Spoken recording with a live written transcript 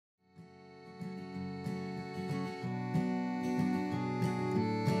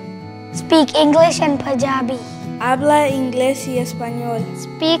Speak English and Punjabi. Habla inglés y español.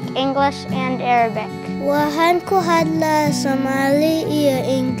 Speak English and Arabic. Waxaan ku hadlaa Somali iyo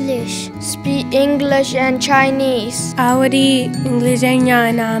English. Speak English and Chinese. Awari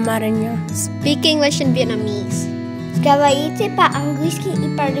Inglesnya na Amaranya. Speak English and Vietnamese. Говорите по-английски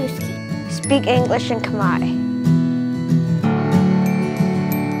и по-русски. Speak English and Khmer.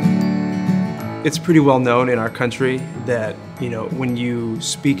 It's pretty well known in our country that, when you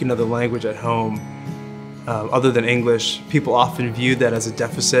speak another language at home, other than English, people often view that as a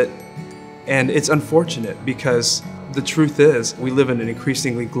deficit. And it's unfortunate because the truth is we live in an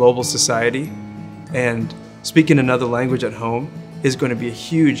increasingly global society, and speaking another language at home is going to be a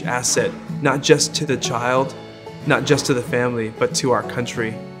huge asset, not just to the child, not just to the family, but to our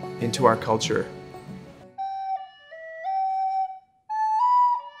country and to our culture.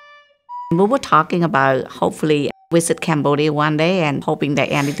 We were talking about hopefully visit Cambodia one day and hoping that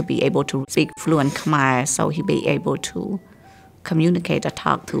Andy could be able to speak fluent Khmer so he'd be able to communicate or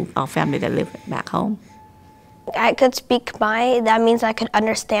talk to our family that live back home. I could speak Khmer. That means I could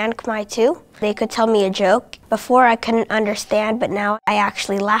understand Khmer too. They could tell me a joke. Before I couldn't understand, but now I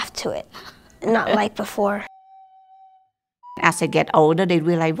actually laugh to it, not like before. As they get older, they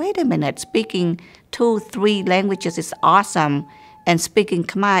realize, wait a minute, speaking 2-3 languages is awesome, and speaking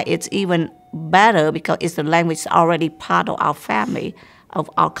Khmer, it's even better because it's the language already part of our family, of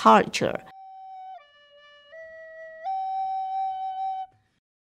our culture.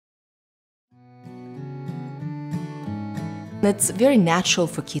 It's very natural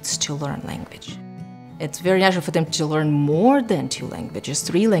for kids to learn language. It's very natural for them to learn more than 2 languages,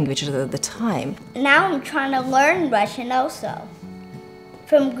 3 languages at a time. Now I'm trying to learn Russian also,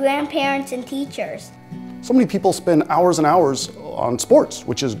 from grandparents and teachers. So many people spend hours and hours on sports,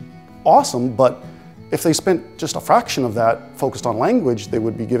 which is awesome, but if they spent just a fraction of that focused on language, they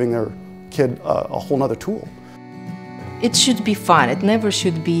would be giving their kid a whole nother tool. It should be fun. It never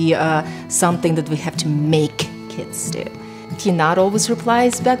should be something that we have to make kids do. He not always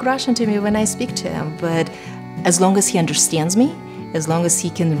replies back Russian to me when I speak to him, but as long as he understands me, as long as he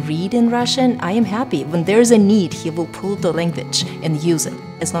can read in Russian, I am happy. When there's a need, he will pull the language and use it,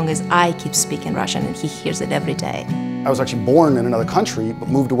 as long as I keep speaking Russian and he hears it every day. I was actually born in another country, but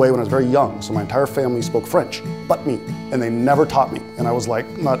moved away when I was very young, so my entire family spoke French, but me, and they never taught me. And I was like,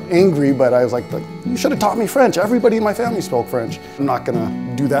 not angry, but I was like, you should have taught me French. Everybody in my family spoke French. I'm not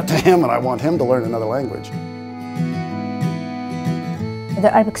gonna do that to him, and I want him to learn another language.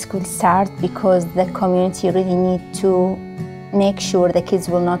 The Arabic school starts because the community really need to make sure the kids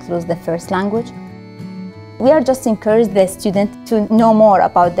will not lose the first language. We are just encourage the student to know more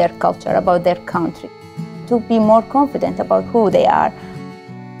about their culture, about their country, to be more confident about who they are.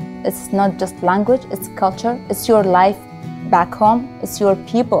 It's not just language, it's culture, it's your life back home, it's your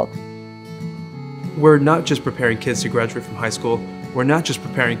people. We're not just preparing kids to graduate from high school, we're not just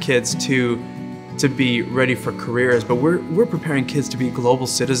preparing kids to be ready for careers, but we're preparing kids to be global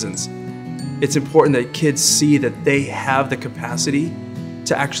citizens. It's important that kids see that they have the capacity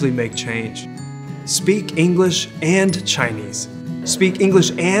to actually make change. Speak English and Chinese. Speak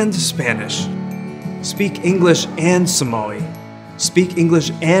English and Spanish. Speak English and Somali. Speak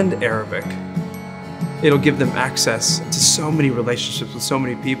English and Arabic. It'll give them access to so many relationships with so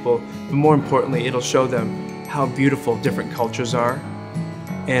many people, but more importantly, it'll show them how beautiful different cultures are,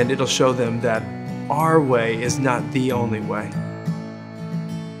 and it'll show them that our way is not the only way.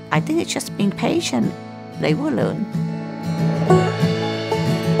 I think it's just being patient. They will learn.